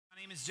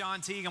name is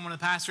Jon Teague. I'm one of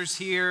the pastors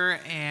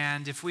here,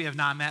 and if we have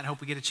not met, I hope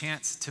we get a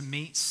chance to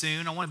meet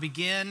soon. I want to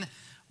begin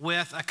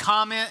with a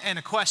comment and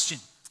a question.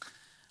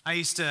 I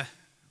used to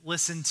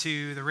listen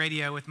to the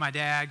radio with my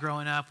dad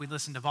growing up. We'd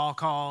listen to Vol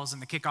Calls and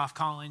the kickoff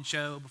call-in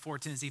show before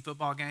Tennessee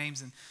football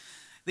games, and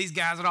these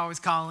guys would always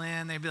call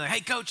in. They'd be like,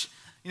 "Hey, coach,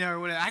 or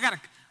whatever. I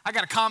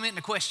got a comment and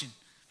a question."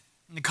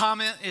 And the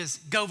comment is,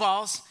 "Go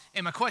Vols,"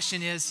 and my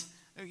question is,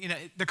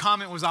 the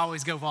comment was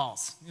always "Go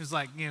Vols." It was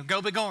like,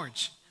 "Go Big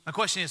Orange." My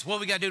question is,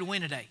 what we got to do to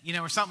win today?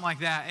 Or something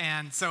like that.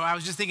 And so I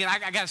was just thinking,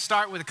 I got to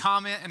start with a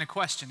comment and a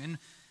question.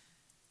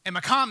 And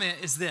my comment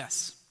is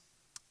this: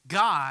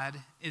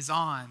 God is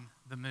on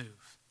the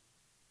move.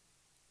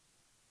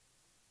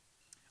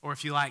 Or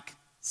if you like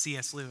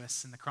C.S.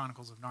 Lewis in the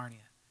Chronicles of Narnia,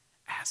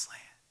 Aslan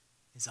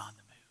is on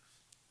the move.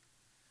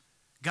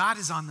 God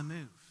is on the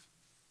move.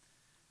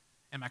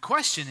 And my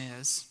question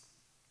is,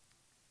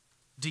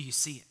 do you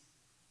see it?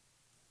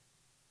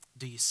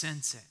 Do you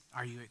sense it?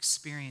 Are you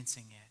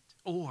experiencing it?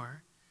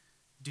 Or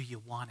do you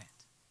want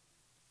it?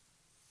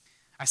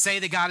 I say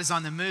that God is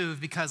on the move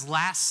because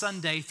last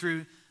Sunday,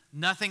 through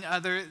nothing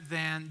other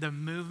than the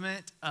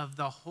movement of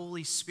the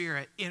Holy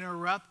Spirit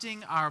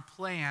interrupting our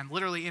plan,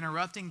 literally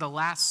interrupting the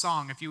last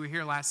song. If you were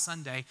here last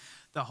Sunday,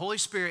 the Holy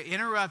Spirit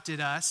interrupted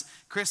us.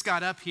 Chris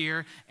got up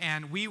here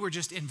and we were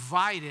just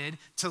invited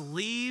to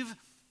leave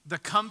the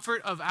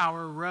comfort of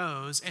our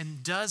rows,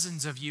 and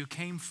dozens of you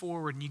came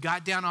forward and you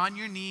got down on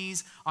your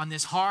knees on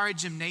this hard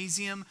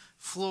gymnasium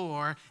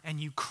floor and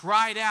you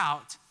cried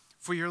out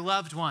for your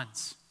loved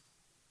ones,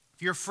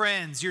 your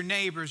friends, your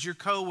neighbors, your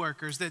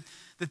coworkers, that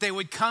they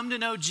would come to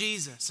know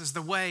Jesus as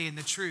the way and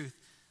the truth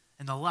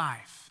and the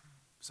life.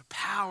 It was a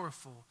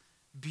powerful,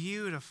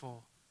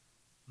 beautiful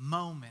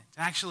moment.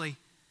 Actually,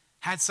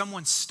 had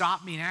someone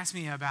stop me and ask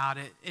me about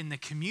it in the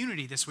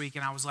community this week,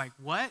 and I was like,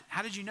 "What?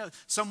 How did you know?"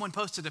 Someone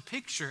posted a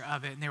picture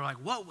of it, and they were like,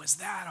 "What was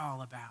that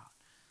all about?"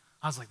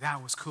 I was like,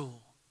 "That was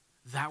cool.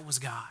 That was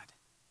God."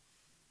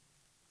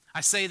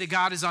 I say that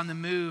God is on the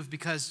move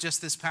because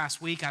just this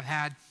past week, I've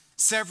had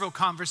several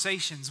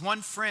conversations.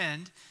 One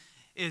friend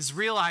is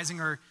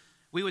realizing, or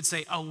we would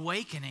say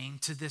awakening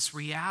to this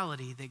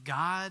reality that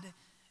God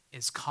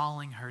is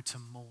calling her to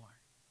more.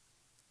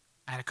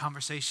 I had a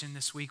conversation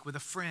this week with a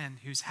friend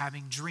who's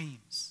having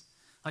dreams,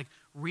 like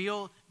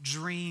real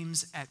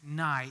dreams at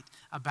night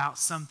about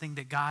something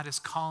that God is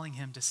calling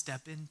him to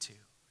step into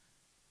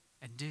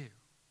and do.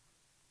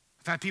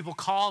 I've had people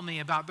call me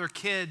about their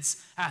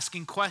kids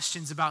asking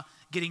questions about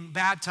getting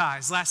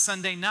baptized. Last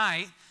Sunday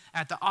night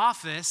at the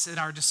office at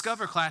our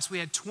Discover class, we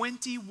had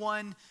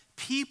 21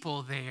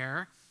 people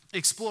there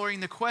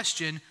exploring the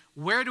question,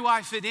 where do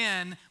I fit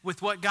in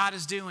with what God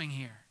is doing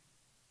here?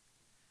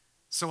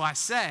 So I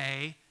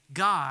say,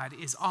 God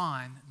is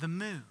on the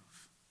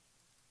move.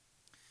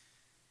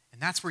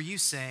 And that's where you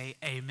say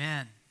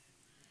amen.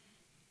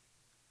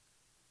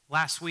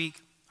 Last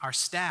week, our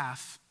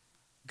staff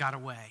got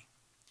away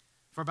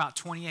for about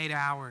 28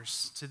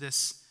 hours to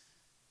this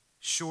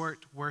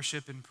short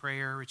worship and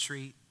prayer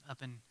retreat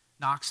up in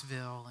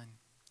Knoxville. And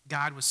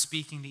God was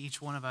speaking to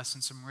each one of us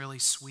in some really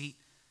sweet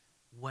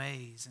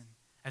ways. And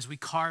as we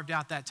carved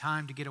out that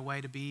time to get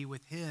away to be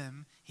with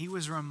him, he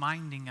was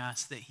reminding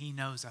us that he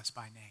knows us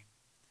by name.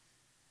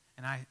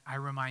 And I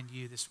remind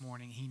you this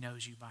morning, he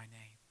knows you by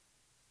name.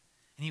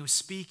 And he was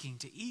speaking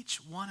to each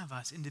one of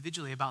us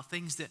individually about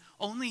things that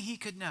only he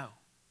could know.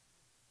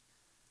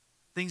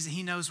 Things that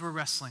he knows we're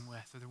wrestling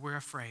with or that we're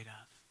afraid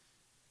of.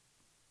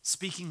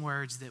 Speaking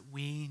words that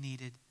we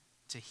needed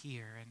to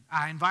hear. And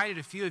I invited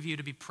a few of you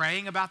to be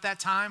praying about that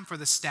time for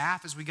the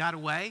staff as we got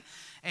away.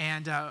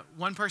 And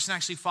one person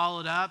actually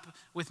followed up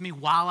with me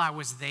while I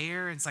was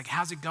there. And it's like,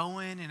 "How's it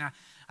going?" And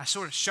I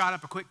sort of shot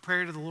up a quick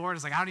prayer to the Lord. I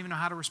was like, I don't even know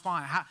how to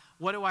respond.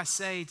 What do I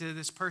say to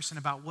this person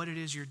about what it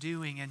is you're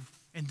doing?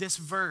 And this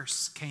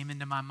verse came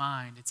into my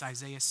mind. It's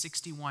Isaiah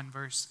 61,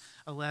 verse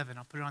 11.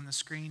 I'll put it on the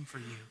screen for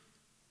you.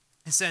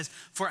 It says,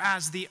 "For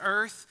as the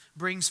earth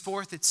brings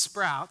forth its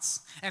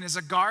sprouts, and as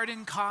a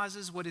garden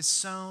causes what is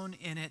sown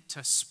in it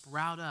to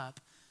sprout up,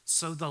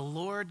 so the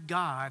Lord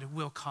God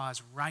will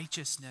cause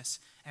righteousness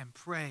and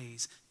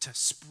praise to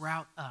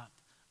sprout up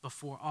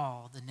before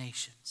all the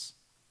nations."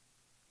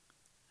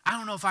 I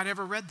don't know if I'd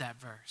ever read that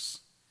verse.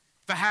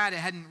 If I had, it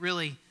hadn't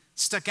really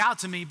stuck out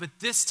to me,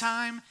 but this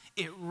time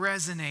it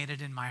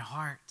resonated in my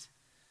heart.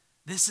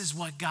 This is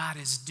what God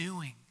is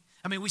doing.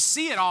 I mean, we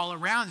see it all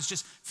around. It's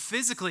just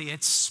physically,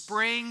 it's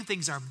spring.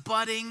 Things are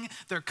budding.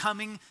 They're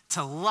coming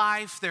to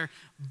life. They're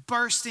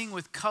bursting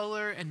with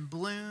color and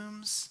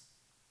blooms.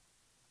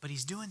 But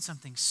he's doing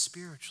something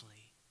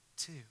spiritually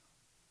too.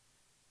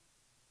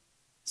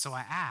 So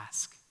I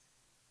ask,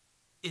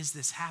 is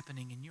this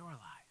happening in your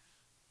life?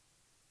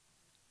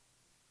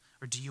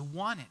 Or do you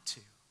want it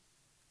to?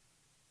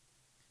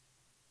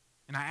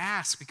 And I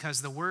ask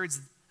because the words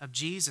of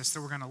Jesus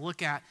that we're going to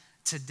look at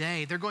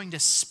today, they're going to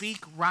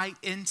speak right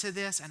into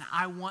this, and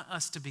I want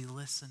us to be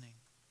listening.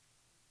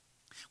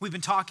 We've been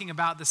talking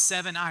about the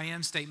 7 I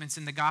am statements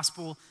in the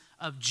Gospel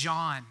of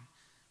John.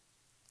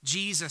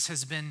 Jesus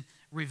has been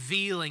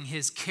revealing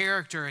his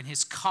character and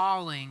his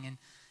calling and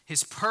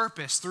his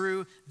purpose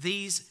through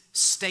these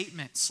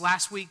statements.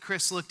 Last week,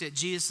 Chris looked at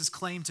Jesus'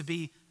 claim to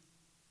be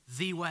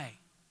the way,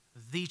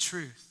 the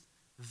truth,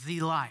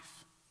 the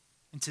life.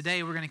 And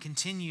today we're going to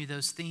continue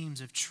those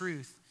themes of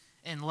truth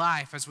and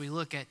life as we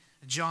look at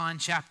John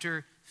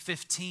chapter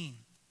 15.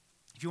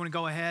 If you want to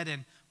go ahead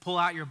and pull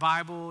out your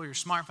Bible or your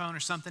smartphone or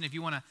something, if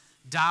you want to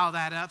dial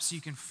that up so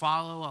you can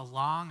follow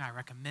along, I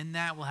recommend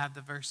that. We'll have the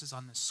verses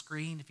on the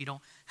screen if you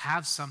don't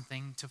have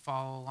something to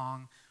follow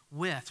along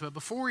with. But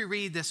before we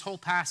read this whole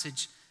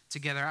passage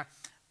together,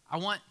 I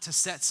want to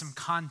set some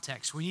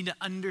context. We need to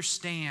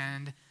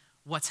understand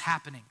what's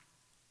happening.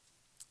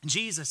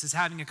 Jesus is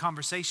having a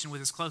conversation with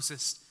his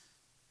closest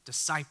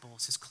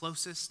disciples, his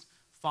closest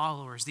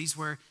followers. These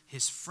were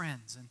his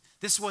friends. And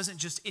this wasn't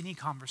just any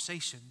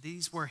conversation.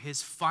 These were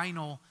his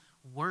final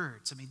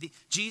words. I mean,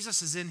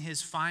 Jesus is in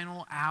his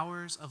final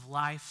hours of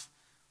life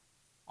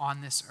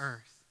on this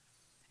earth.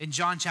 In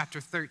John chapter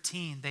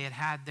 13, they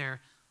had their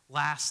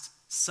last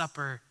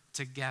supper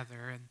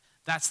together. And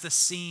that's the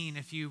scene,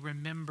 if you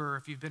remember,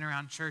 if you've been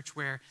around church,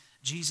 where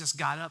Jesus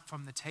got up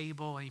from the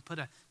table and he put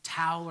a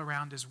towel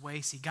around his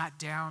waist. He got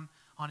down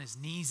on his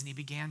knees and he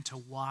began to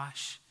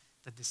wash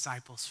the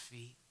disciples'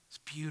 feet. It's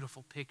a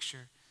beautiful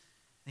picture.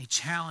 And he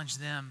challenged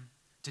them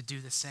to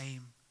do the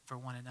same for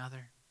one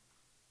another.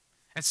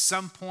 At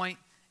some point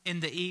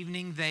in the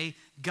evening, they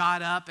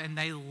got up and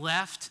they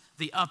left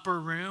the upper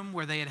room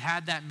where they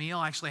had that meal.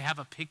 I actually have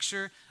a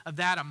picture of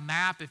that, a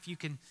map, if you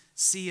can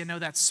see. I know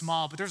that's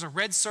small, but there's a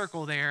red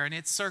circle there, and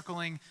it's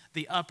circling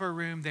the upper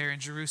room there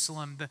in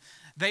Jerusalem.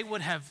 They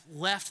would have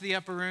left the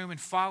upper room and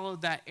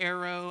followed that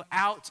arrow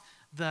out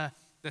the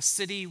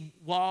city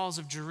walls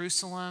of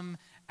Jerusalem,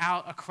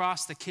 out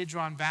across the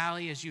Kidron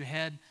Valley as you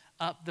head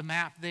up the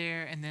map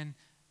there, and then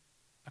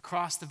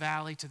across the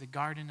valley to the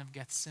Garden of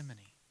Gethsemane.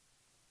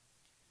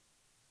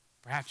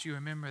 Perhaps you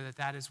remember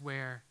that is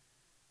where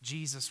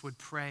Jesus would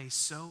pray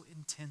so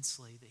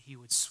intensely that he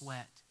would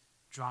sweat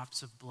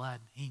drops of blood.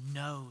 He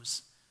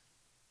knows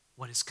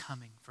what is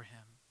coming for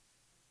him,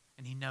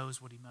 and he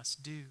knows what he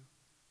must do.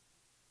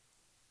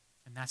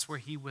 And that's where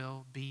he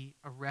will be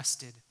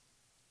arrested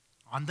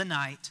on the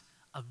night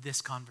of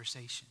this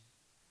conversation,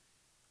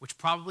 which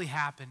probably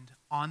happened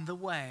on the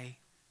way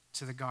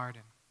to the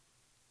garden.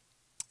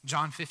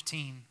 John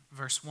 15,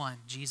 verse 1,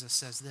 Jesus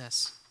says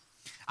this: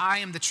 I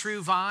am the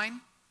true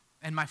vine,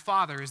 and my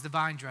Father is the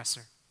vine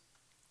dresser.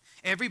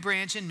 Every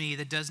branch in me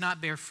that does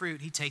not bear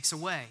fruit, he takes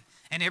away.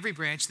 And every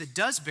branch that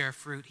does bear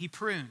fruit, he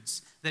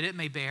prunes, that it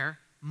may bear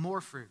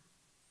more fruit.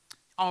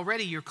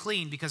 Already you're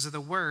clean because of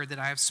the word that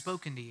I have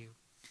spoken to you.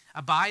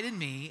 Abide in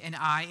me, and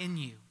I in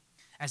you.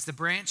 As the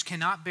branch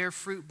cannot bear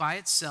fruit by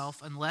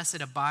itself unless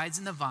it abides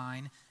in the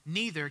vine,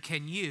 neither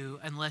can you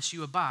unless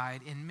you abide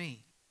in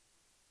me.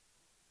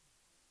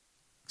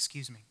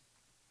 Excuse me.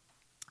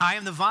 I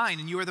am the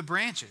vine, and you are the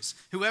branches.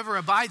 Whoever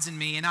abides in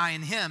me, and I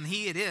in him,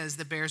 he it is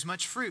that bears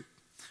much fruit.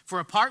 For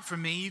apart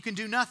from me, you can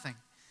do nothing.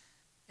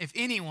 If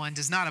anyone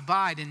does not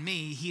abide in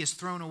me, he is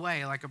thrown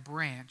away like a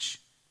branch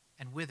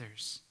and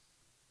withers.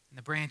 And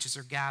the branches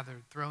are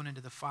gathered, thrown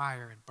into the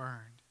fire, and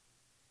burned.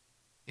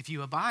 If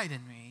you abide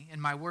in me,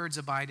 and my words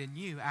abide in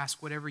you,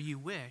 ask whatever you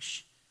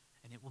wish,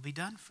 and it will be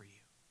done for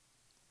you.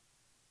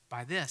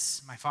 By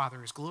this, my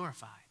Father is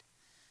glorified,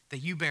 that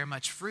you bear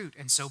much fruit,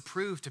 and so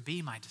prove to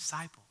be my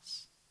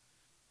disciples.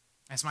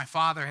 As my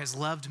Father has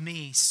loved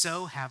me,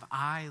 so have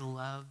I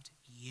loved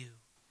you.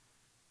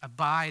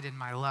 Abide in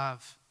my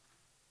love.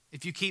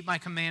 If you keep my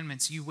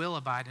commandments, you will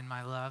abide in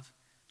my love,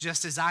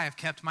 just as I have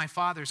kept my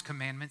Father's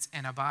commandments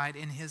and abide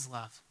in his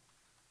love.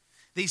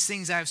 These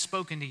things I have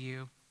spoken to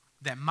you,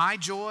 that my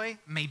joy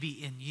may be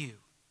in you,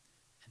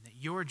 and that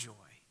your joy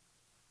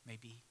may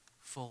be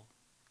full.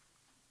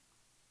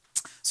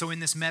 So in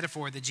this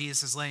metaphor that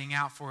Jesus is laying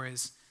out for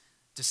his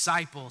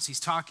disciples, he's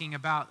talking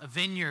about a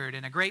vineyard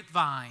and a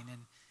grapevine,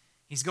 and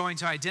he's going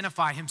to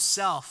identify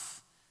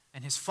himself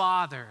and his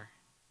Father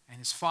and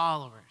his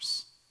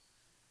followers.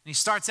 And he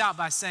starts out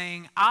by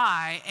saying,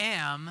 I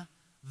am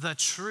the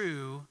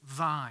true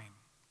vine.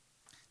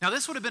 Now,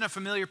 this would have been a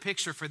familiar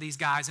picture for these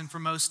guys and for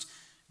most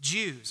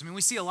Jews. I mean,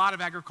 we see a lot of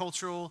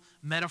agricultural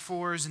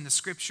metaphors in the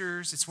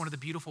scriptures. It's one of the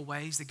beautiful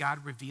ways that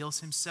God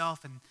reveals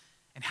himself and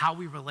how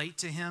we relate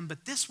to him.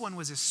 But this one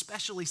was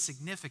especially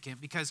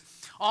significant because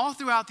all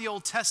throughout the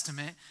Old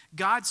Testament,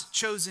 God's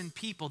chosen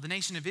people, the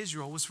nation of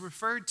Israel, was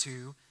referred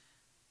to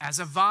as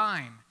a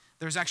vine.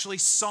 There's actually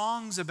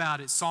songs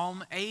about it.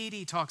 Psalm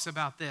 80 talks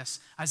about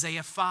this.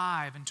 Isaiah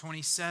 5 and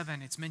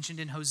 27. It's mentioned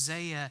in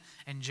Hosea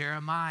and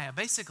Jeremiah.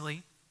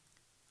 Basically,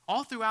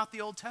 all throughout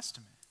the Old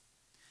Testament.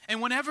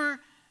 And whenever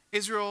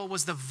Israel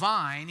was the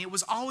vine, it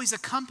was always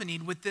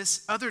accompanied with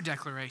this other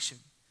declaration,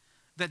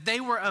 that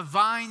they were a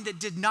vine that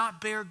did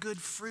not bear good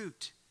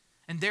fruit,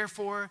 and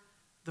therefore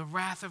the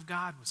wrath of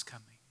God was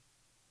coming.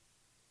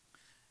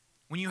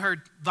 When you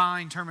heard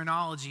vine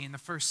terminology in the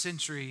first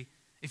century,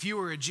 if you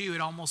were a Jew,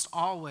 it almost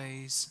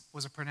always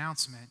was a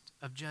pronouncement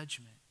of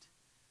judgment.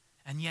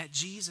 And yet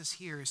Jesus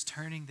here is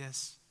turning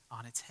this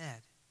on its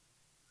head.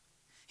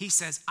 He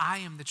says, I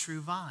am the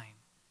true vine.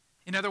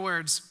 In other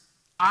words,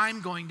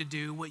 I'm going to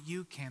do what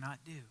you cannot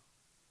do.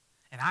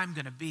 And I'm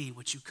going to be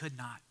what you could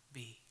not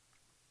be.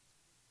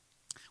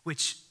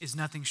 Which is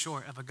nothing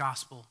short of a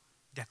gospel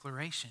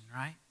declaration,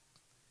 right?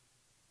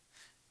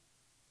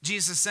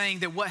 Jesus is saying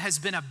that what has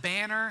been a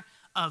banner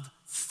of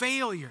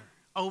failure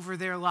over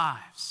their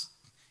lives,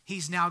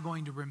 he's now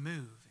going to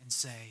remove and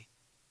say,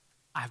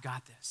 I've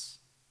got this.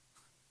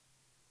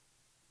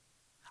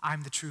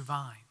 I'm the true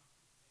vine.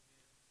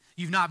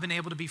 You've not been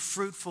able to be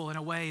fruitful in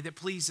a way that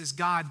pleases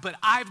God, but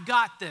I've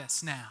got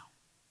this now.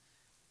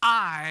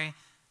 I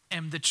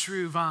am the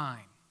true vine.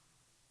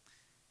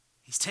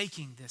 He's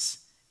taking this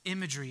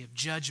imagery of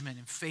judgment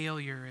and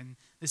failure and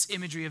this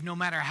imagery of no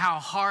matter how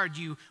hard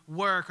you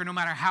work or no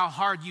matter how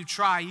hard you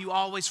try, you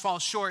always fall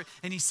short.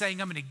 And he's saying,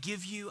 I'm going to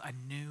give you a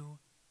new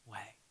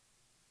way.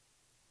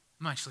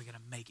 I'm actually going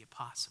to make it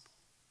possible.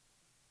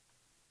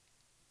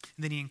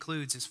 And then he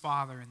includes his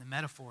father in the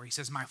metaphor. He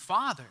says, my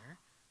father,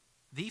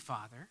 the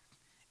father,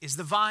 is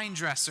the vine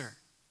dresser.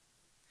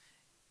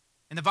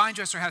 And the vine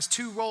dresser has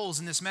two roles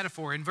in this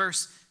metaphor. In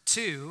verse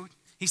 2,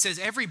 he says,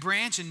 every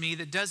branch in me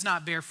that does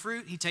not bear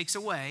fruit, he takes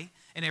away.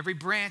 And every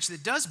branch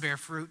that does bear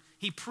fruit,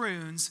 he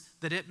prunes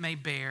that it may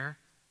bear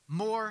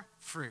more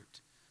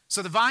fruit.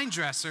 So the vine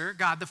dresser,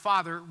 God the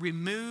Father,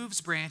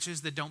 removes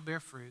branches that don't bear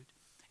fruit,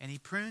 and he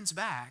prunes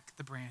back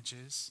the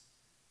branches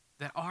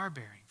that are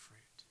bearing fruit.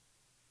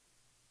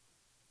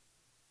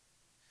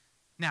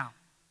 Now,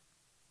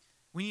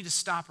 we need to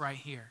stop right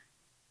here,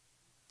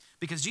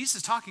 because Jesus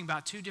is talking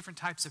about two different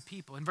types of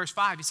people. In verse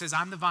 5, he says,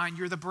 I'm the vine,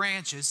 you're the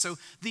branches. So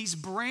these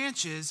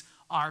branches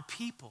are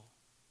people.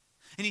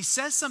 And he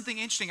says something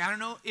interesting. I don't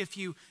know if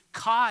you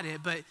caught it,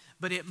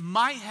 but it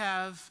might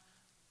have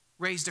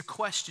raised a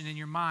question in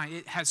your mind.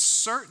 It has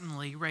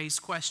certainly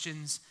raised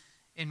questions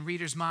in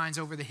readers' minds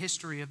over the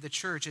history of the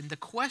church. And the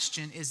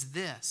question is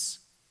this: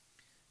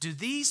 do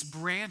these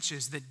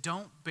branches that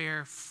don't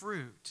bear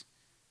fruit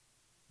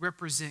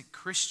represent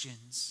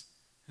Christians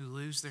who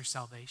lose their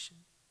salvation?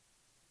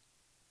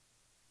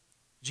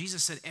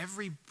 Jesus said,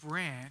 every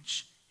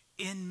branch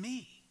in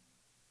me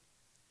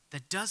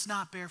that does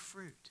not bear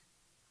fruit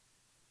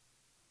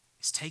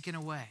is taken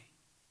away.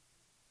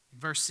 In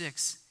verse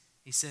 6,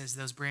 he says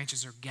those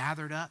branches are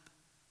gathered up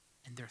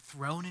and they're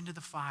thrown into the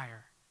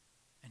fire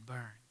and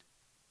burned,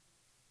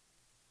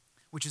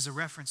 which is a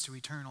reference to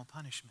eternal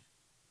punishment.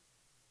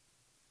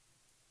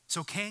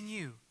 So can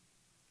you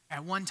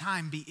at one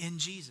time be in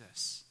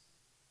Jesus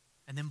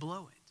and then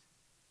blow it?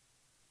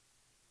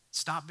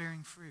 Stop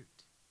bearing fruit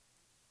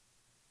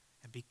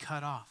and be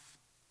cut off?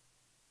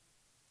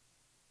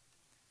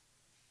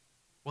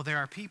 Well, there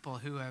are people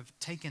who have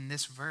taken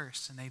this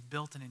verse and they've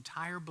built an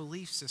entire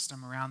belief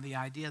system around the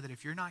idea that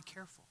if you're not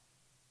careful,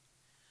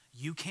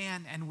 you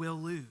can and will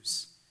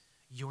lose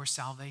your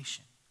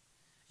salvation.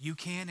 You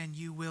can and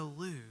you will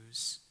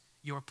lose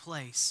your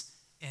place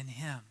in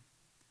him.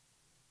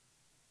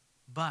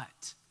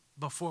 But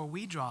before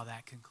we draw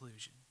that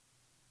conclusion,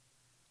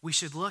 we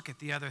should look at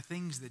the other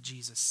things that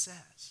Jesus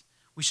says.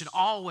 We should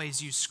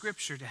always use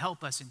Scripture to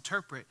help us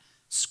interpret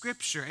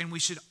Scripture, and we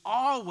should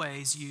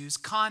always use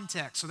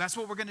context. So that's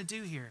what we're going to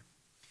do here.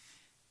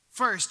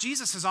 First,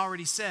 Jesus has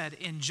already said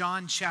in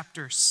John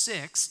chapter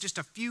 6, just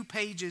a few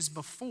pages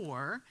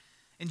before,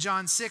 in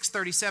John 6,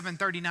 37,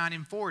 39,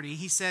 and 40,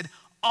 he said,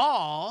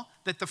 all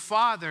that the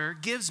Father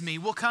gives me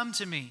will come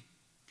to me,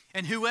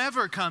 and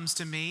whoever comes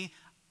to me,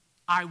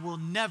 I will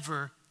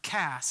never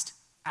cast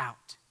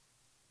out.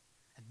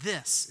 And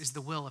this is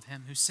the will of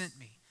him who sent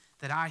me,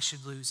 that I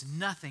should lose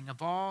nothing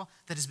of all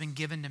that has been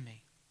given to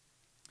me,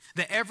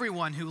 that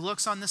everyone who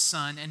looks on the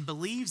Son and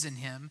believes in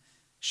him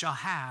shall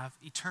have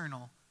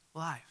eternal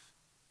life.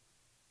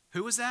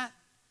 Who is that?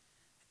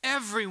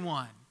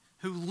 Everyone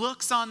who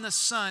looks on the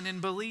Son and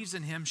believes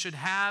in him should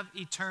have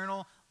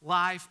eternal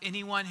life.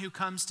 Anyone who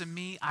comes to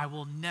me, I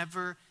will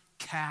never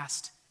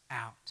cast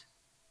out.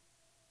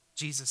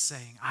 Jesus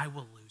saying, I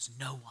will lose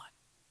no one.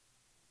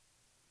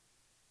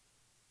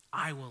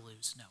 I will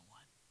lose no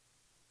one.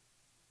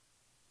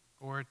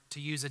 Or to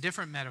use a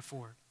different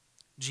metaphor,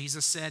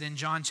 Jesus said in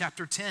John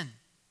chapter 10,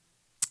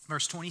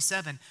 verse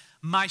 27,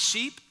 my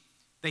sheep,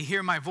 they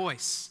hear my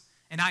voice,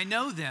 and I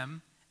know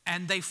them,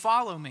 and they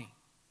follow me.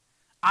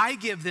 I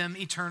give them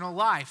eternal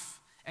life,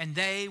 and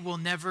they will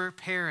never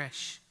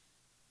perish,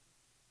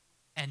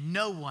 and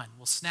no one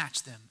will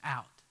snatch them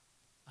out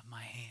of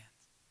my hand.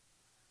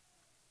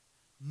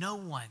 No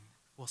one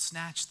will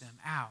snatch them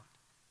out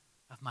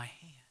of my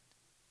hand.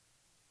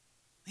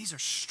 These are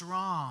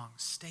strong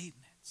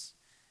statements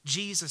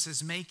Jesus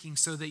is making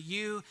so that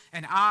you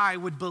and I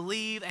would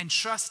believe and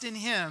trust in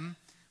him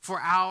for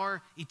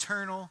our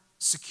eternal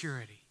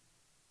security.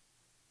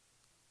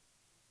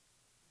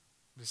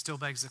 But it still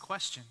begs the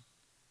question,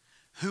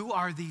 who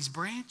are these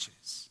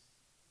branches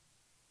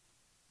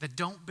that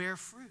don't bear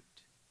fruit?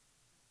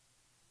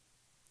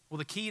 Well,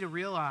 the key to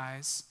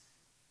realize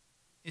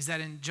is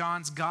that in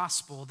John's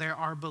gospel, there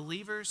are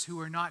believers who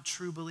are not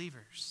true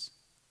believers.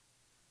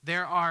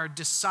 There are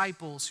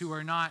disciples who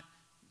are not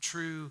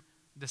true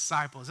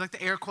disciples. Like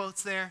the air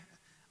quotes there?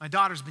 My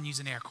daughter's been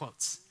using air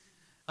quotes.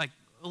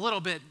 a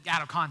little bit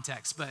out of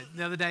context, but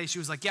the other day she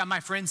was like, yeah, my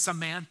friend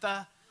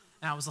Samantha.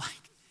 And I was like,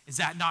 is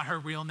that not her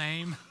real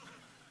name?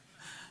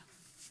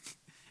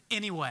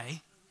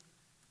 Anyway,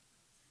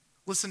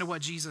 listen to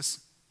what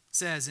Jesus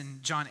says in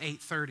John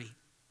 8:30.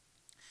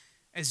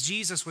 As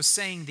Jesus was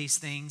saying these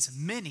things,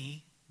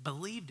 many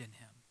believed in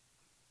him.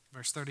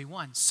 Verse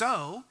 31.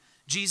 So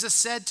Jesus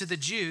said to the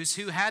Jews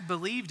who had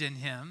believed in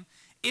him,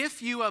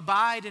 if you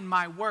abide in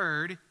my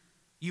word,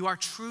 you are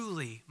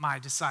truly my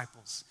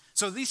disciples.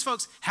 So these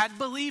folks had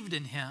believed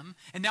in him,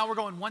 and now we're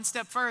going one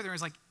step further.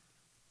 It's like,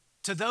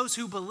 to those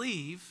who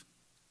believe,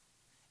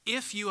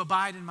 if you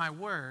abide in my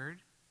word,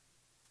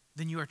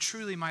 then you are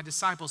truly my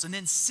disciples. And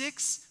then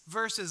 6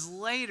 verses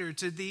later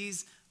to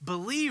these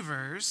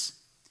believers,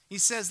 he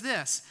says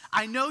this,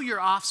 I know you're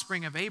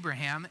offspring of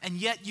Abraham, and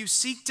yet you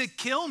seek to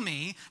kill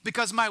me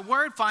because my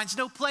word finds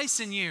no place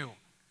in you.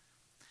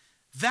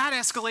 That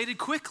escalated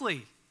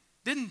quickly,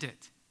 didn't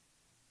it?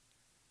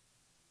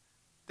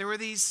 There were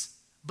these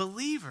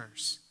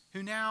believers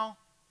who now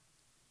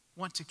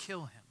want to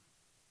kill him.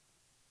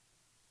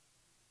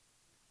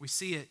 We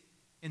see it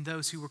in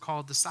those who were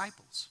called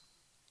disciples.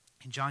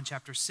 In John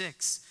chapter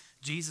 6,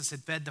 Jesus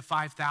had fed the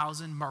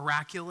 5,000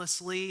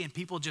 miraculously, and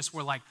people just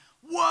were like,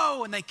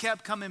 whoa, and they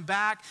kept coming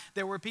back.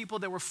 There were people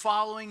that were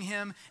following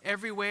him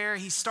everywhere.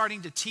 He's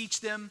starting to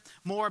teach them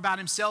more about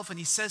himself, and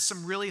he says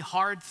some really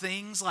hard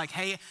things like,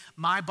 hey,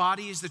 my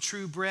body is the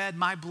true bread,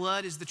 my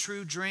blood is the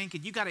true drink,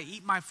 and you got to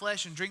eat my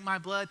flesh and drink my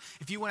blood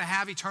if you want to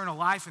have eternal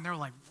life. And they're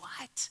like,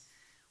 what?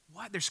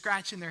 What? They're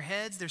scratching their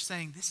heads. They're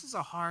saying, this is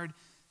a hard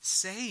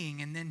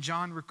saying. And then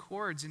John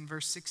records in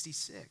verse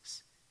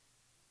 66,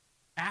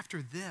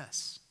 after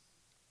this,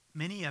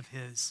 many of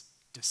his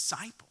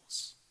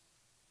disciples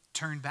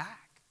turned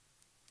back,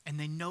 and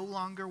they no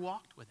longer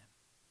walked with him.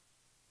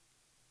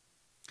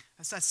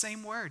 That's that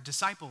same word,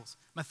 disciples,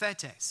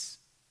 mathetes,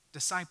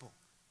 disciple.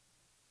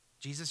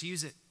 Jesus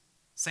used it,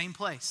 same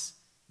place,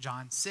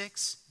 John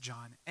 6,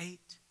 John 8.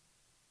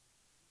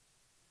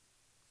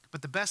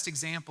 But the best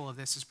example of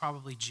this is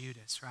probably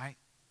Judas, right?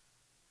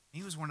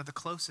 He was one of the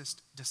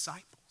closest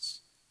disciples.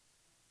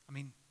 I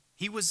mean,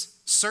 he was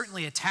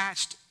certainly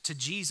attached to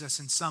Jesus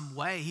in some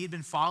way. He had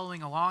been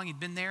following along. He'd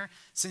been there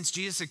since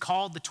Jesus had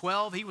called the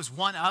 12. He was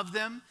one of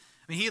them.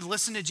 I mean, he had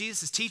listened to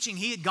Jesus' teaching.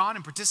 He had gone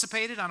and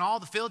participated on all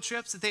the field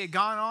trips that they had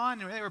gone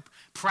on. And they were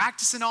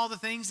practicing all the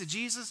things that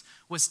Jesus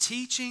was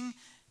teaching.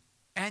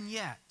 And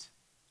yet,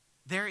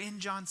 there in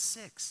John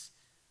 6,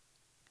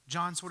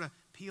 John sort of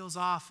peels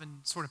off and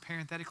sort of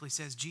parenthetically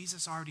says,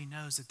 Jesus already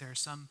knows that there are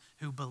some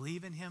who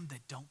believe in him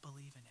that don't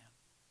believe in him.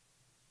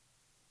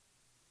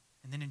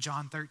 And then in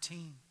John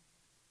 13,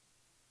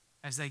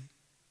 as they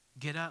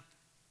get up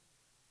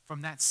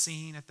from that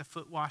scene at the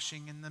foot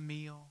washing and the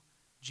meal,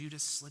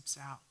 Judas slips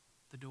out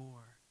the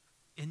door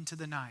into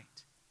the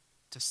night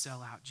to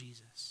sell out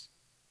Jesus.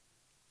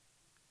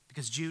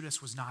 Because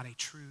Judas was not a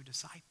true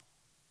disciple.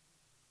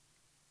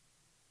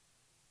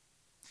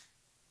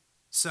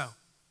 So,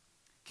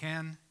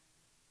 can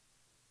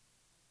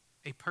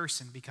a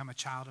person become a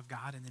child of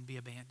God and then be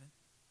abandoned?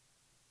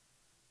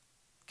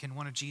 Can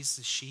one of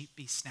Jesus' sheep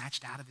be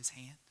snatched out of his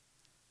hand?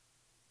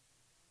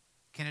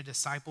 Can a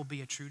disciple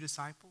be a true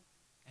disciple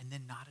and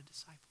then not a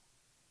disciple?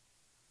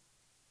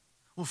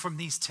 Well, from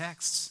these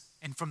texts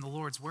and from the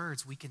Lord's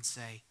words, we can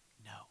say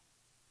no.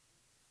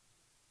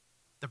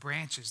 The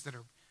branches that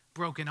are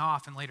broken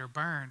off and later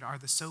burned are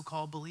the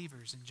so-called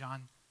believers in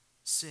John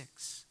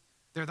 6.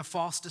 They're the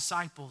false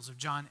disciples of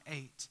John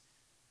 8.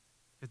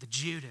 They're the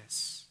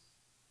Judas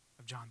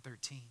of John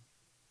 13.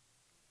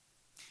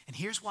 And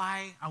here's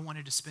why I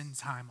wanted to spend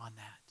time on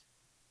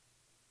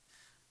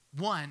that.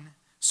 One,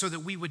 so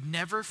that we would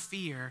never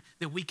fear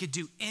that we could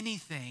do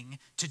anything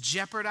to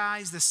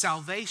jeopardize the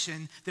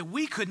salvation that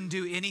we couldn't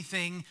do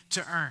anything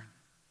to earn.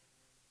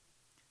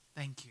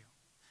 Thank you.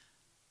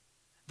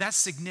 That's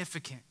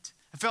significant.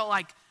 I felt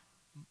like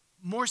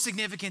more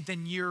significant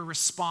than your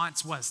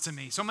response was to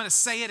me. So I'm going to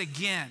say it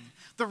again.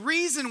 The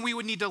reason we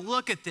would need to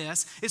look at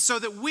this is so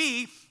that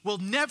we will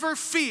never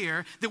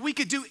fear that we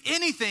could do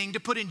anything to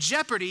put in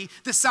jeopardy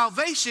the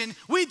salvation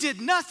we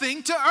did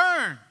nothing to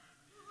earn.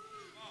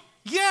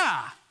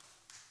 Yeah.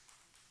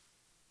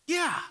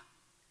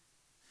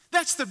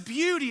 That's the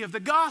beauty of the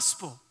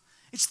gospel.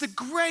 It's the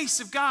grace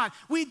of God.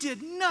 We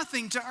did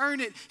nothing to earn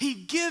it. He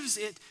gives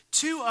it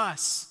to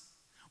us.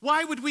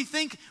 Why would we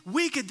think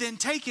we could then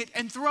take it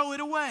and throw it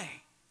away?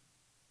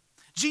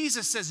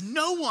 Jesus says,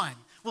 no one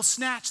will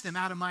snatch them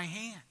out of my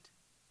hand.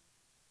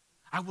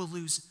 I will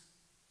lose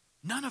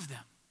none of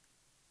them.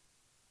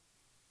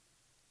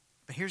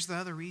 But here's the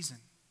other reason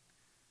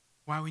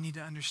why we need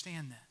to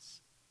understand this.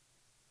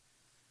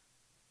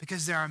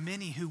 Because there are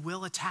many who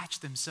will attach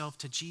themselves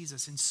to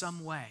Jesus in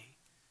some way.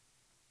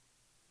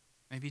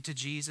 Maybe to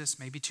Jesus,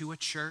 maybe to a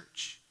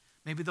church.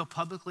 Maybe they'll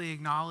publicly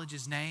acknowledge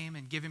his name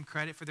and give him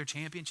credit for their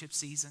championship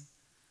season.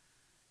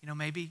 You know,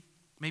 maybe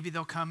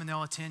they'll come and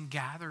they'll attend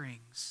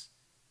gatherings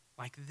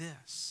like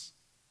this.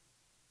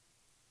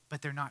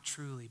 But they're not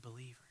truly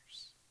believers.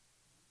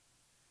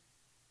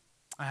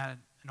 I had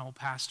an old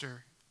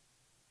pastor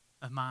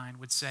of mine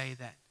would say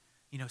that,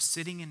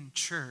 sitting in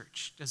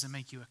church doesn't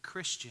make you a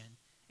Christian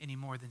any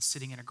more than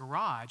sitting in a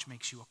garage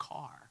makes you a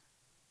car.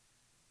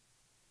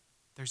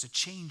 There's a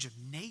change of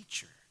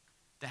nature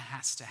that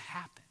has to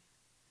happen.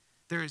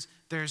 There's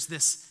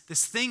this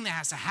thing that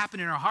has to happen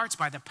in our hearts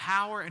by the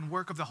power and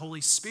work of the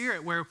Holy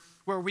Spirit where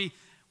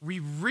we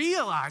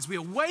realize, we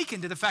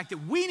awaken to the fact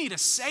that we need a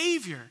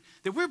Savior,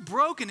 that we're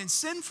broken and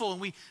sinful,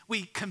 and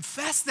we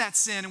confess that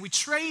sin and we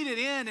trade it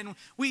in, and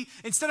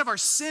instead of our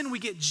sin, we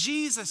get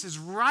Jesus, his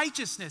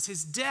righteousness,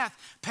 his death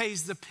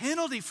pays the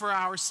penalty for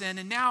our sin,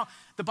 and now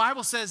the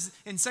Bible says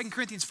in 2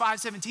 Corinthians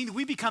 5:17,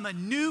 we become a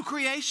new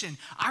creation.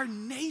 Our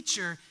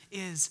nature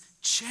is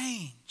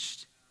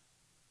changed.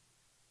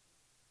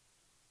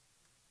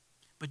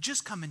 But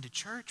just coming to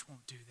church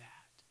won't do that.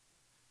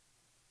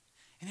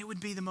 And it would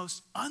be the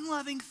most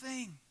unloving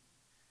thing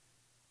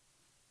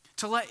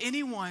to let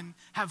anyone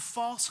have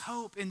false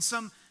hope in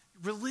some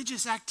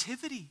religious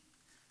activity,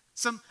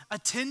 some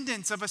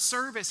attendance of a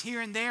service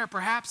here and there,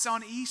 perhaps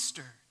on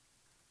Easter,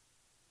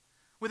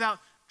 without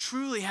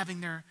truly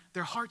having their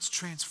hearts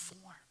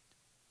transformed.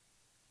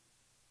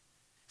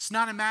 It's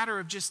not a matter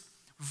of just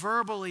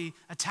verbally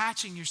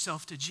attaching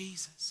yourself to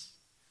Jesus.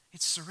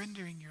 It's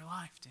surrendering your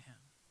life to him.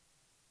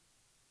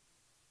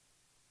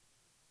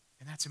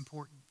 And that's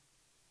important.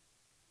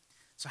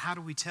 So how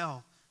do we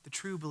tell the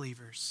true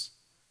believers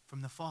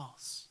from the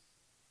false?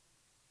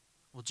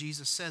 Well,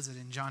 Jesus says it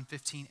in John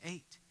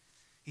 15:8.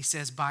 He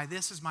says, "By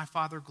this is my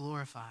Father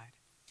glorified,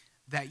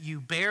 that you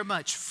bear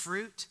much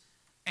fruit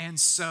and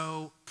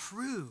so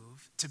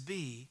prove to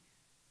be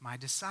my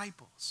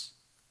disciples."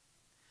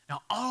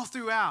 Now, all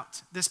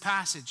throughout this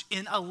passage,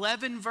 in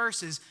 11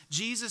 verses,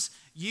 Jesus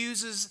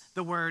uses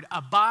the word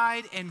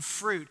abide and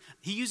fruit.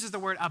 He uses the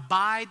word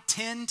abide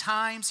 10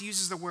 times. He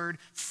uses the word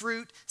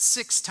fruit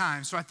 6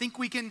 times. So I think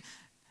we can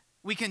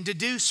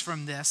deduce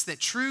from this that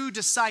true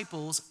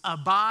disciples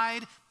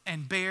abide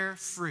and bear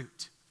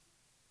fruit.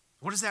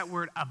 What does that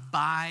word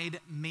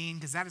abide mean?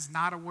 Because that is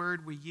not a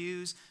word we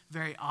use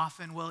very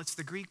often. Well, it's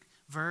the Greek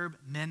verb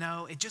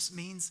meno. It just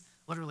means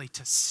literally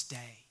to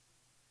stay,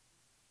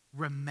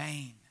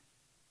 remain.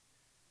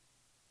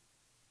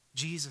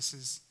 Jesus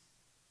is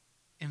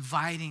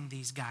inviting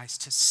these guys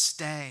to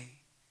stay.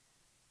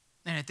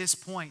 And at this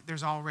point,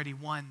 there's already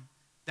one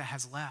that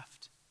has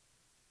left.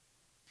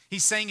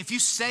 He's saying, if you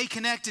stay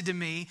connected to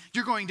me,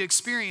 you're going to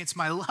experience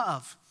my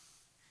love.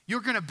 You're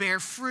going to bear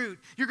fruit.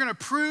 You're going to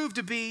prove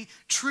to be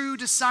true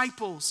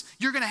disciples.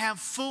 You're going to have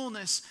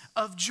fullness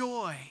of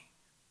joy.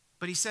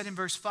 But he said in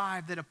verse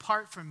 5 that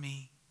apart from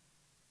me,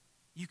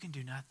 you can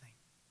do nothing.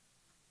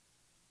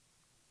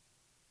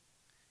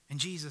 And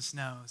Jesus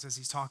knows, as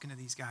he's talking to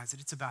these guys, that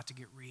it's about to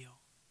get real.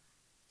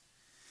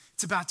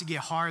 It's about to get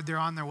hard. They're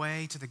on their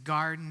way to the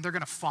garden. They're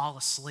going to fall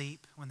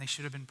asleep when they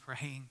should have been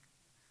praying.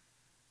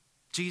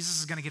 Jesus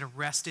is going to get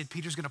arrested.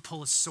 Peter's going to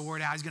pull his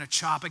sword out. He's going to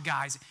chop a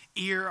guy's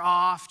ear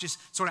off, just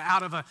sort of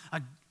out of a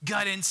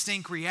gut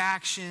instinct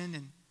reaction.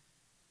 And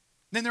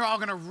then they're all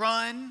going to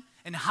run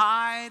and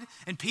hide.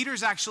 And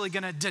Peter's actually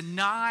going to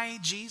deny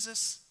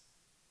Jesus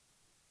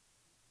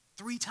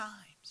 3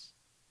 times,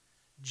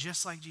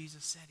 just like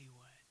Jesus said he would.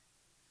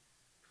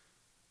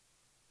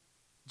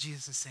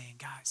 Jesus is saying,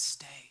 guys,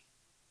 stay.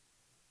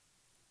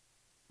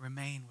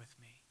 Remain with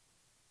me.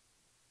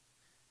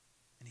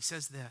 And he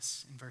says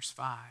this in verse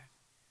 5.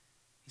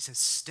 He says,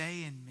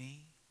 stay in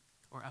me,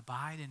 or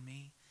abide in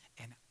me,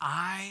 and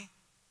I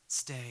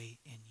stay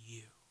in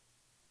you.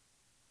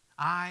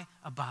 I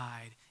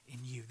abide in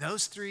you.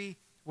 Those 3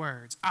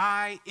 words,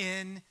 I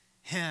in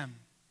him.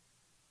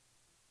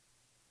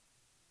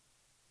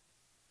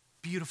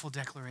 Beautiful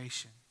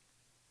declaration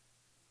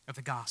of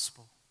the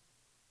gospel.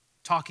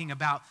 Talking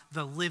about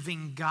the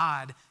living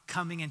God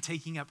coming and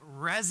taking up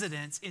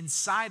residence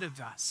inside of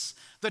us.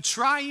 The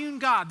triune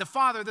God, the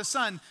Father, the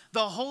Son,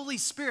 the Holy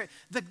Spirit,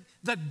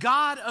 the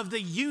God of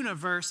the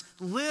universe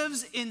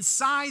lives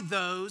inside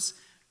those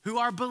who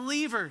are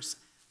believers.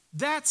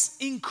 That's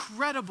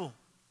incredible.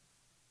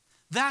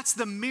 That's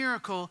the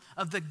miracle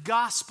of the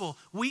gospel.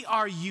 We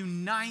are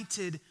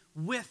united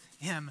with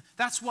him.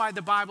 That's why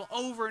the Bible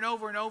over and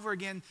over and over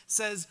again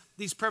says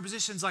these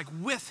prepositions like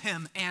with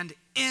him and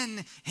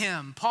in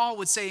him. Paul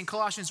would say in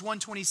Colossians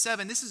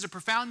 1:27, this is a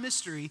profound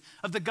mystery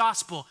of the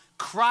gospel.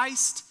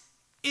 Christ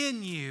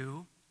in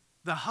you,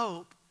 the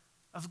hope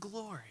of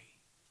glory.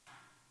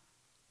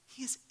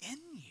 He is in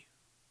you.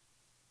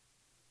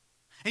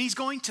 And he's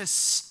going to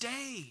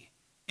stay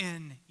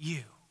in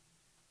you.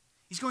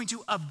 He's going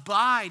to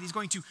abide. He's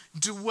going to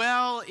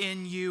dwell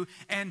in you.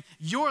 And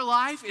your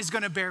life is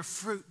going to bear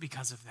fruit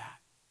because of that.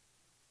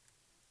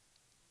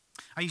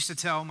 I used to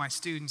tell my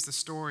students the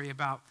story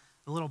about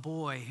the little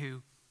boy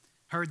who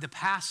heard the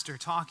pastor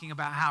talking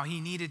about how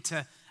he needed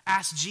to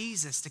ask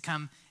Jesus to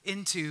come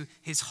into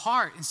his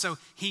heart. And so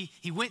he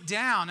went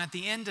down at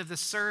the end of the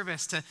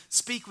service to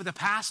speak with the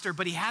pastor,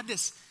 but he had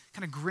this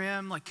kind of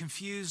grim, like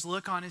confused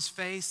look on his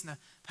face. And the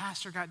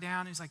pastor got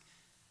down and he's like,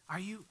 Are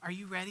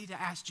you ready to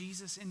ask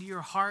Jesus into your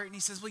heart? And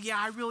he says, well, yeah,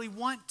 I really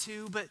want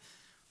to, but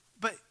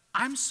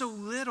I'm so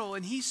little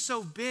and he's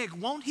so big.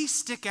 Won't he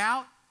stick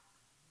out?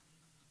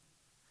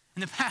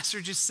 And the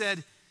pastor just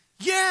said,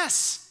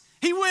 yes,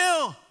 he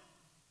will.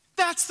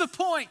 That's the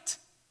point.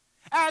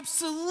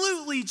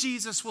 Absolutely,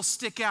 Jesus will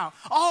stick out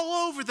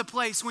all over the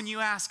place when you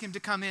ask him to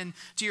come in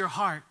to your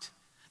heart.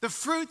 The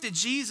fruit that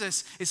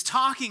Jesus is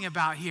talking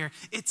about here,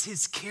 it's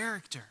his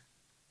character.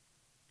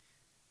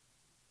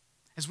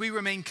 As we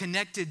remain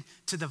connected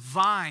to the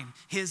vine,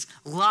 his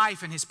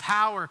life and his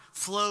power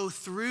flow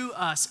through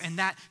us, and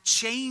that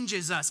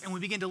changes us, and we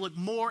begin to look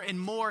more and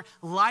more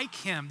like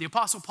him. The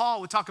Apostle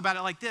Paul would talk about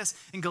it like this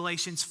in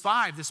Galatians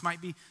 5. This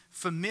might be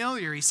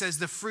familiar. He says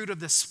the fruit of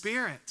the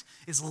Spirit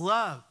is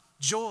love,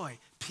 joy,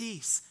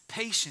 peace,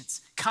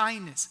 patience,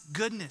 kindness,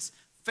 goodness,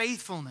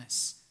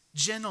 faithfulness,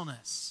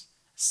 gentleness,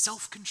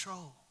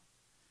 self-control.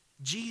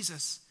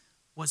 Jesus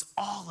was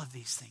all of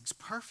these things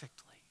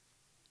perfectly.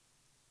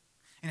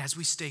 And as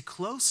we stay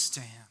close to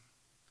him,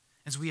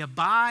 as we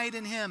abide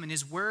in him and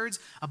his words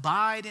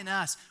abide in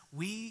us,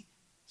 we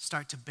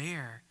start to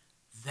bear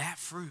that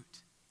fruit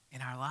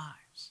in our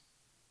lives.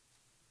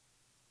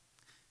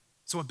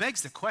 So it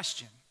begs the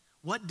question,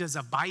 what does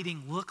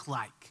abiding look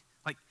like?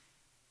 Like,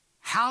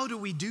 how do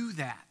we do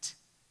that?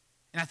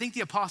 And I think the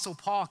Apostle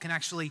Paul can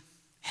actually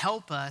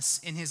help us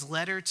in his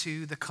letter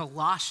to the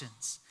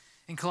Colossians.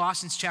 In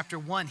Colossians chapter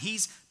 1,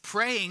 he's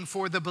praying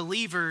for the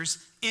believers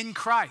in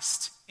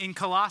Christ in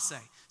Colossae.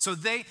 So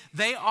they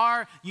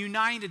are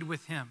united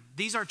with him.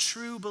 These are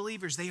true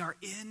believers. They are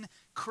in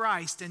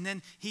Christ. And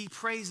then he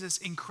prays this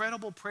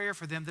incredible prayer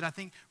for them that I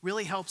think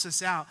really helps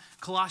us out.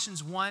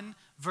 Colossians 1,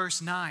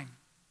 verse 9.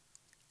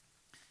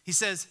 He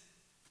says,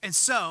 and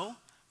so,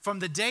 from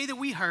the day that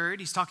we heard,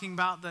 he's talking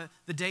about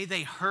the day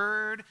they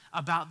heard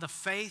about the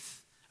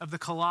faith of the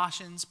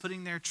Colossians,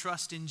 putting their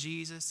trust in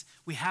Jesus,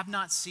 we have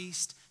not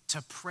ceased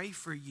to pray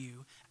for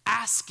you,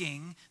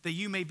 asking that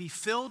you may be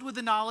filled with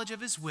the knowledge of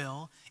his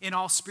will in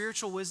all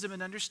spiritual wisdom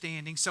and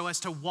understanding, so as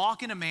to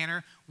walk in a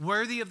manner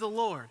worthy of the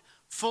Lord,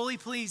 fully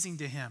pleasing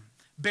to him,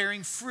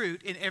 bearing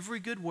fruit in every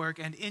good work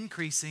and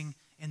increasing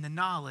in the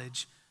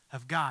knowledge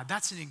of God.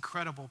 That's an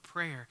incredible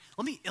prayer.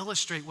 Let me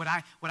illustrate what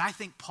I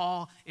think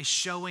Paul is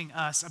showing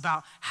us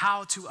about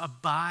how to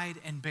abide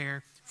and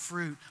bear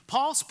fruit.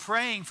 Paul's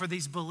praying for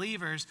these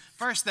believers,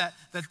 first that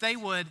they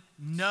would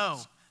know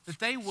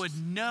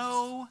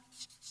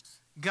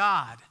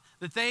God,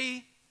 that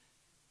they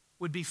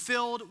would be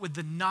filled with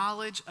the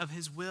knowledge of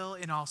his will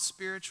in all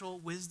spiritual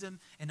wisdom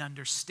and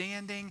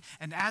understanding.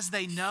 And as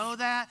they know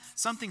that,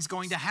 something's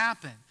going to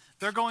happen.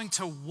 They're going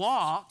to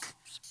walk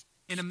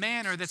in a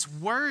manner that's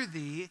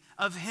worthy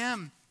of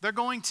him. They're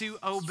going to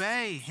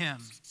obey him.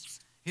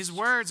 His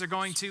words are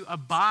going to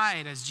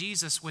abide, as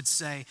Jesus would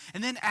say.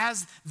 And then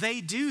as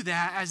they do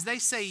that, as they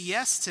say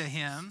yes to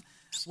him,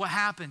 what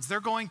happens? They're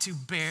going to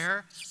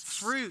bear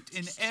fruit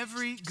in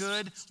every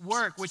good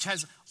work, which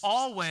has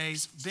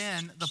always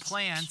been the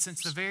plan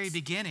since the very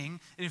beginning.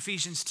 In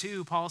Ephesians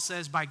 2, Paul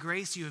says, by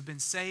grace you have been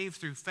saved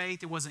through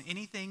faith. It wasn't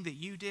anything that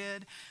you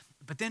did.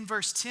 But then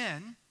verse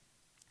 10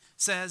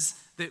 says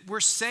that we're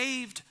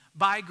saved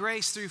by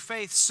grace through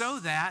faith so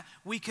that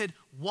we could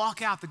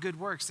walk out the good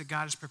works that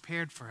God has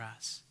prepared for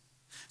us.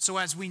 So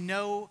as we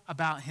know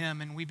about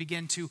him and we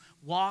begin to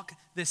walk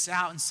this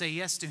out and say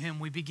yes to him,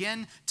 we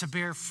begin to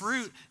bear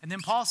fruit. And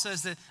then Paul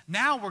says that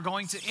now we're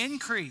going to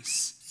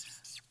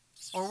increase,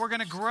 or we're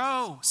going to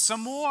grow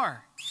some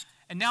more.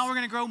 And now we're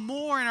going to grow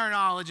more in our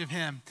knowledge of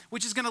him,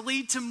 which is going to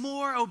lead to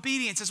more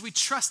obedience as we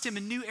trust him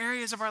in new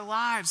areas of our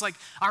lives, like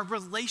our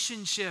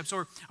relationships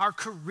or our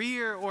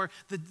career or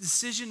the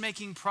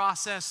decision-making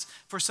process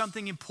for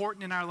something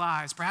important in our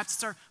lives. Perhaps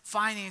it's our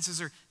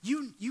finances, or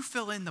you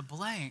fill in the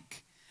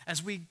blank.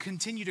 As we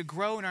continue to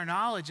grow in our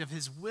knowledge of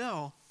his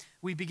will,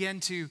 we begin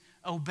to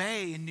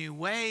obey in new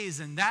ways,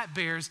 and that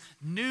bears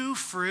new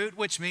fruit,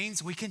 which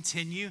means we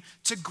continue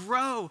to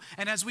grow.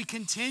 And as we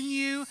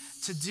continue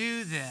to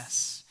do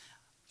this,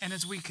 and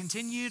as we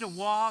continue to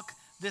walk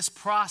this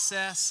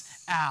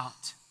process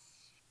out,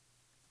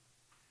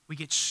 we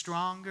get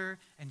stronger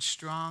and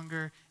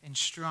stronger and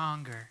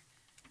stronger,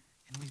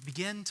 and we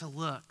begin to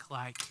look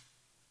like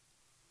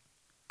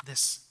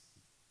this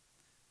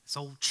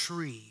old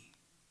tree.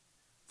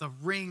 The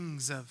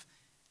rings of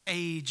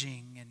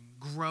aging and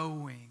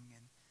growing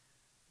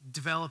and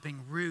developing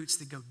roots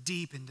that go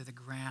deep into the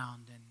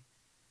ground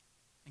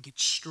and get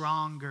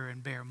stronger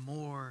and bear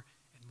more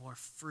and more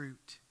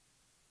fruit.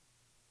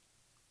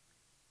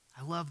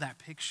 I love that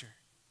picture.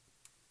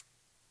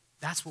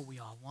 That's what we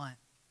all want.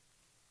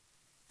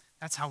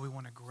 That's how we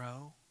want to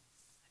grow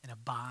and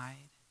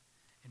abide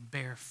and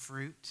bear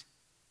fruit.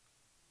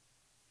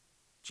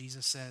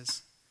 Jesus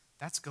says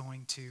that's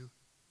going to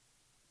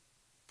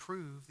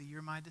prove that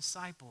you're my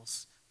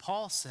disciples.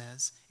 Paul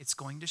says it's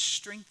going to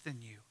strengthen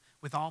you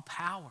with all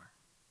power.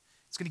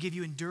 It's going to give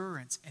you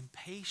endurance and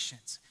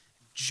patience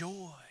and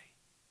joy.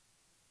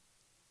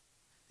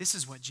 This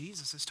is what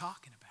Jesus is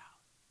talking about.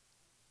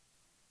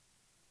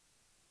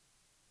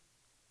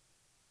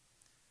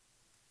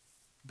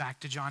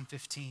 Back to John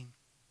 15.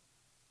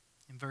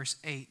 In verse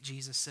 8,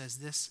 Jesus says,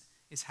 this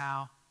is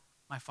how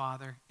my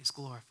Father is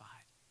glorified.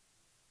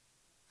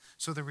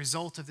 So the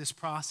result of this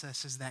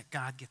process is that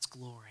God gets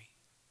glory.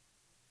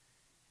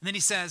 And then he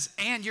says,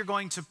 and you're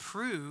going to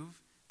prove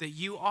that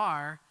you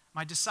are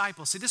my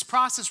disciples. See, this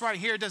process right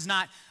here does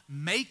not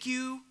make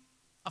you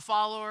a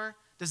follower,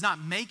 does not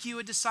make you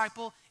a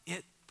disciple.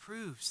 It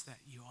proves that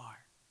you are.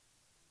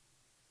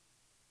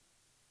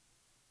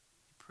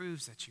 It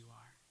proves that you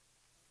are.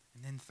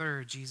 And then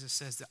third, Jesus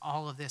says that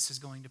all of this is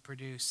going to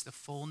produce the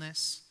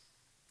fullness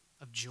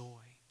of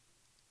joy.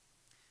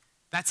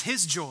 That's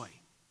his joy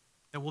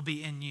that will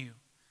be in you.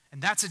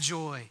 And that's a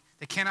joy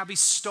that cannot be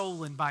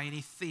stolen by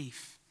any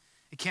thief.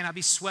 It cannot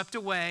be swept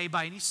away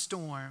by any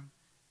storm.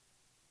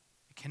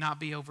 It cannot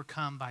be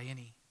overcome by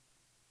any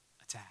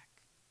attack.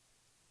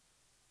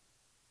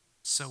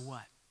 So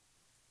what?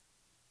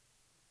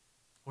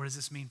 What does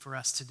this mean for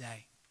us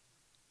today?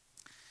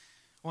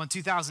 Well, in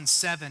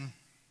 2007,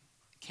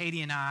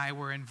 Katie and I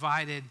were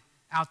invited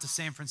out to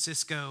San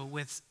Francisco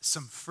with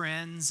some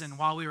friends. And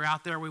while we were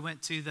out there, we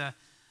went to the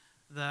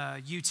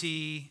UT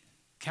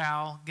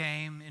Cal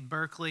game in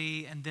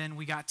Berkeley. And then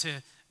we got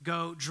to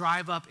go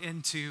drive up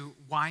into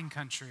wine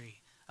country,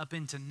 up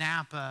into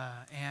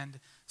Napa and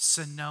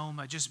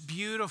Sonoma. Just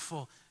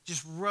beautiful,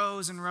 just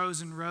rows and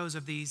rows and rows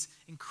of these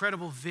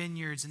incredible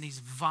vineyards and these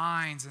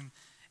vines and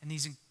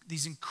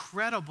these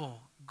incredible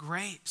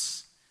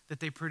grapes that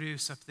they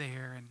produce up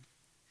there. And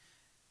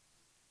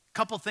a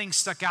couple things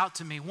stuck out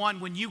to me. One,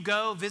 when you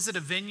go visit a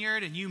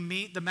vineyard and you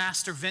meet the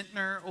master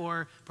vintner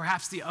or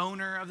perhaps the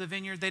owner of the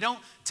vineyard, they don't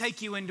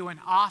take you into an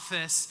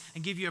office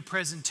and give you a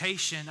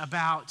presentation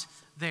about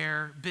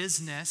their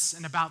business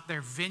and about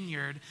their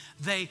vineyard.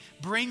 They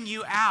bring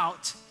you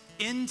out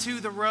into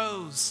the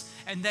rows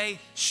and they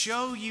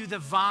show you the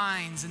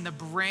vines and the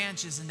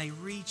branches, and they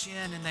reach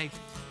in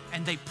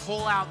and they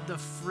pull out the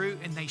fruit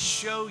and they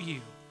show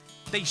you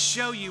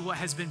what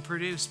has been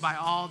produced by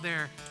all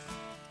their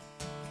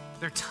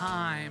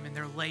time and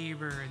their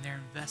labor and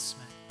their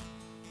investment.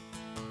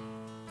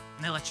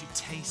 And they let you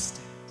taste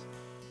it.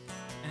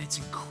 And it's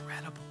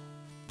incredible.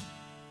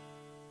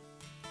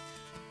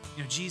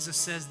 You know, Jesus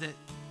says that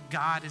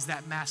God is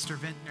that master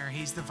vintner.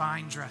 He's the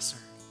vine dresser.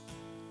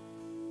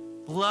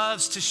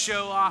 Loves to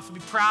show off and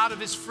be proud of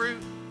his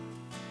fruit.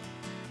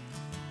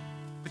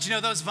 But you know,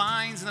 those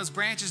vines and those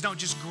branches don't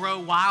just grow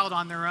wild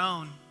on their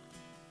own.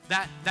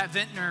 That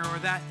vintner or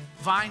that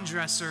vine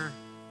dresser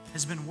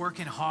has been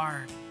working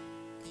hard,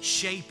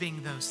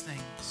 shaping those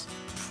things,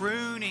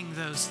 pruning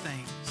those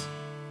things.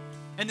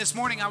 And this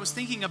morning I was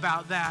thinking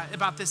about that,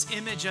 about this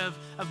image of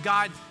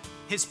God,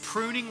 his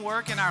pruning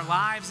work in our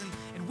lives.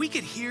 And we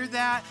could hear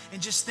that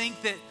and just think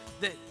that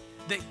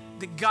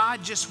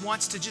God just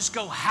wants to just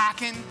go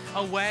hacking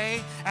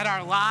away at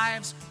our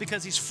lives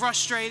because he's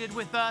frustrated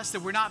with us,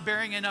 that we're not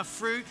bearing enough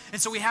fruit.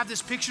 And so we have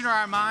this picture in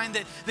our mind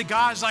that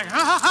God's like,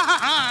 ha, ha, ha,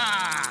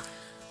 ha.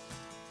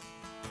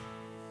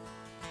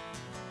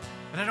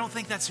 But I don't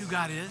think that's who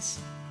God is.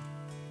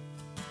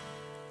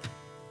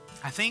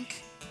 I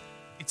think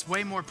it's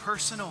way more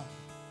personal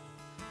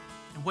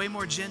and way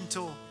more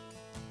gentle,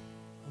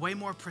 way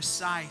more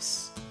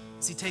precise,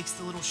 as he takes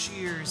the little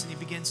shears and he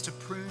begins to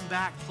prune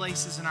back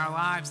places in our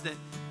lives that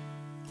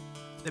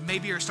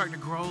maybe are starting to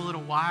grow a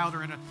little wild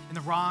or in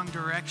the wrong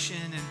direction.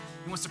 And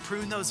he wants to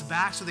prune those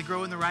back so they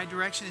grow in the right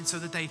direction and so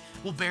that they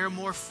will bear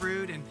more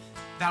fruit, and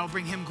that will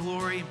bring him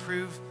glory and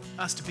prove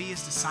us to be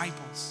his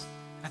disciples.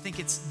 I think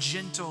it's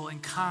gentle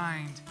and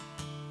kind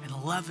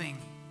and loving,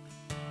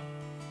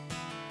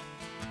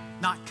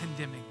 not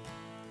condemning.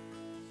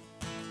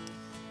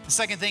 The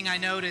second thing I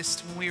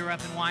noticed when we were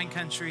up in wine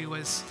country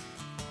was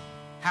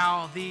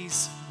how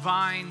these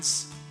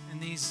vines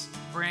and these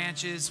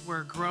branches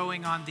were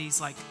growing on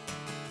these like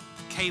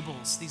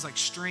cables, these like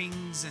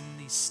strings and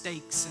these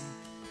stakes, and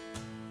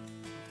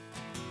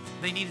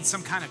they needed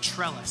some kind of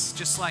trellis.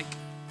 Just like,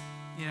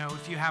 you know,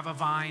 if you have a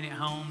vine at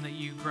home that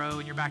you grow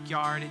in your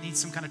backyard, it needs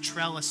some kind of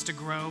trellis to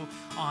grow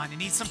on. It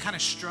needs some kind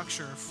of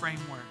structure or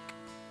framework.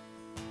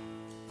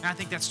 And I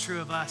think that's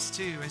true of us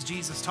too, as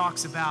Jesus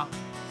talks about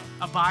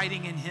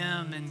abiding in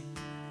him and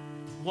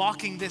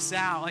walking this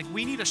out. Like,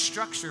 we need a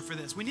structure for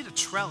this. We need a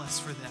trellis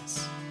for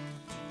this.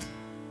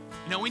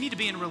 You know, we need to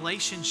be in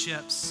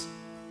relationships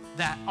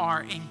that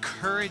are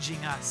encouraging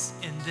us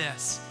in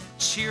this,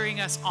 cheering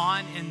us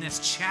on in this,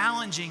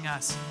 challenging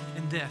us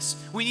in this.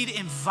 We need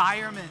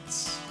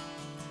environments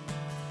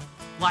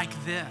like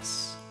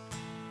this.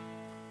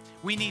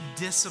 We need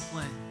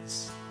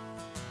disciplines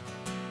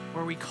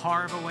where we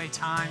carve away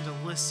time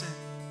to listen,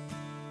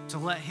 to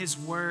let his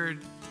word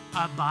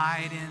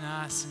abide in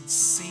us and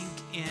sink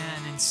in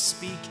and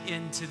speak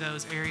into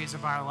those areas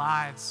of our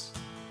lives.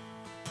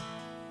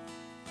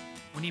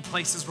 We need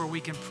places where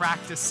we can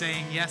practice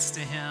saying yes to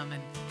him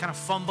and kind of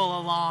fumble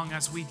along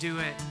as we do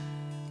it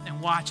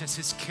and watch as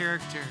his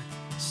character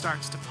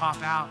starts to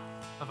pop out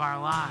of our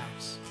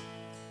lives.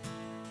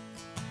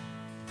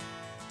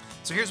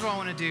 So here's what I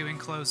want to do in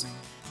closing.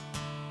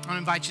 I want to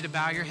invite you to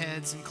bow your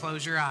heads and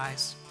close your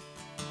eyes.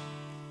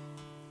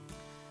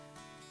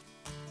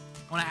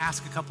 I want to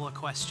ask a couple of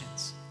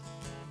questions.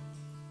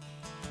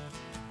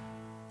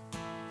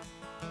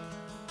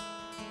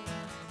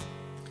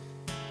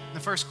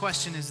 first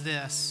question is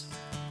this: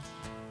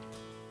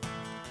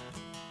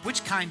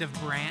 which kind of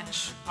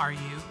branch are you?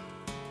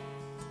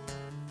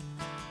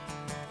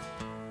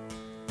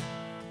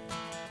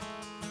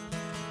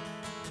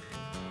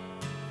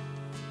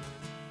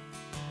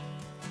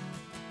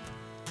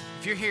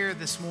 If you're here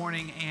this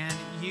morning and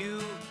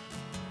you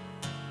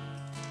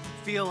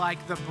feel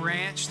like the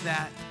branch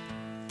that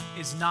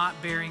is not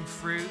bearing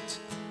fruit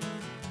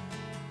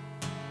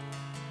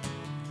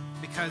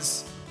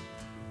because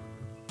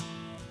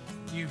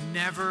you've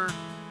never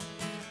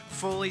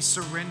fully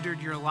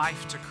surrendered your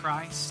life to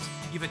Christ,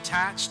 you've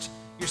attached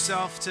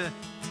yourself to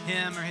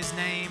Him or His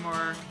name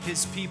or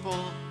His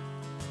people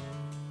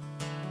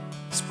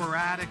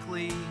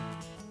sporadically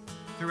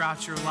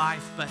throughout your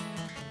life, but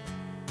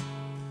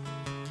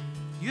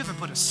you haven't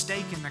put a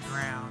stake in the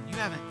ground.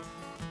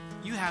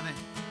 You haven't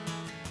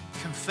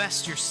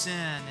confessed your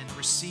sin and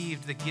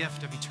received the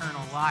gift of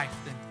eternal life.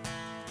 Then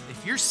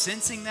if you're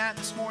sensing that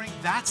this morning,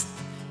 that's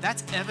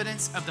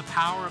evidence of the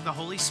power of the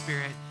Holy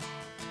Spirit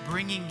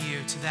bringing you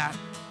to that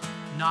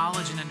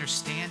knowledge and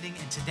understanding.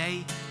 And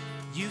today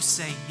you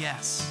say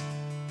yes.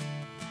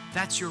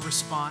 That's your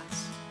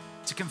response,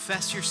 to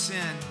confess your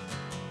sin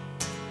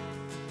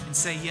and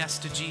say yes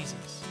to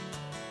Jesus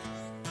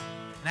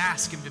and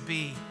ask Him to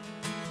be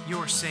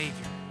your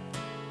Savior,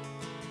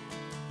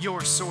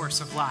 your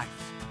source of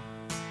life.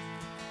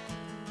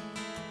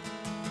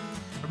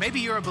 Or maybe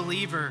you're a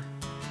believer.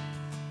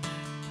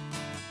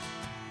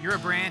 You're a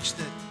branch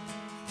that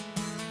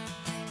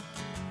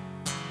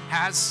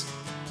has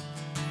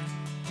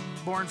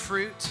borne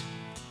fruit.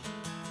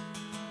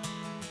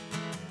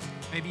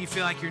 Maybe you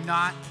feel like your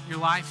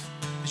life,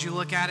 as you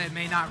look at it,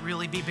 may not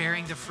really be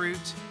bearing the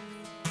fruit.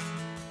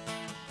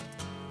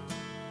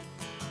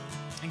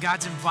 And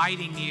God's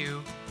inviting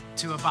you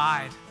to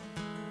abide.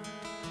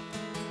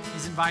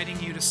 He's inviting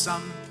you to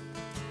some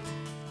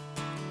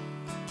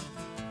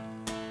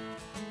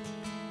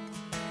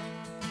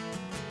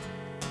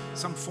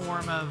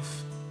form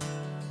of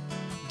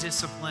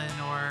discipline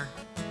or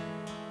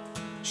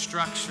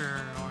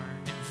structure or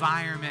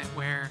environment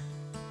where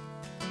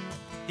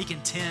He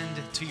can tend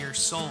to your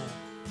soul,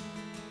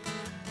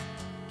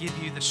 give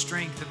you the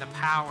strength and the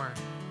power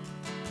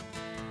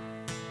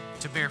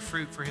to bear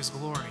fruit for His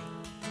glory,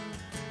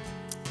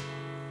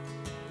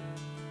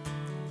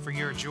 for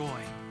your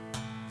joy.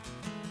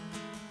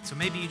 So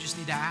maybe you just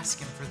need to ask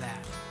Him for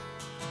that.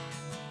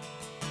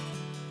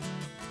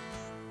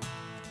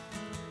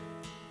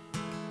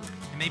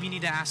 And maybe you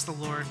need to ask the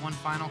Lord one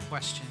final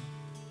question.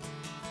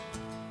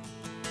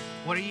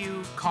 What are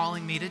you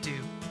calling me to do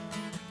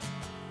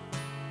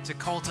to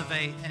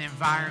cultivate an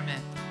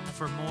environment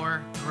for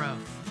more growth?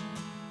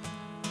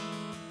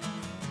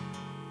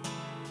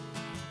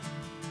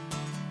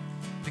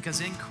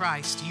 Because in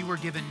Christ, you were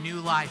given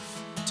new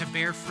life to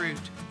bear fruit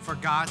for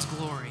God's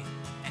glory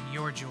and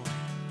your joy.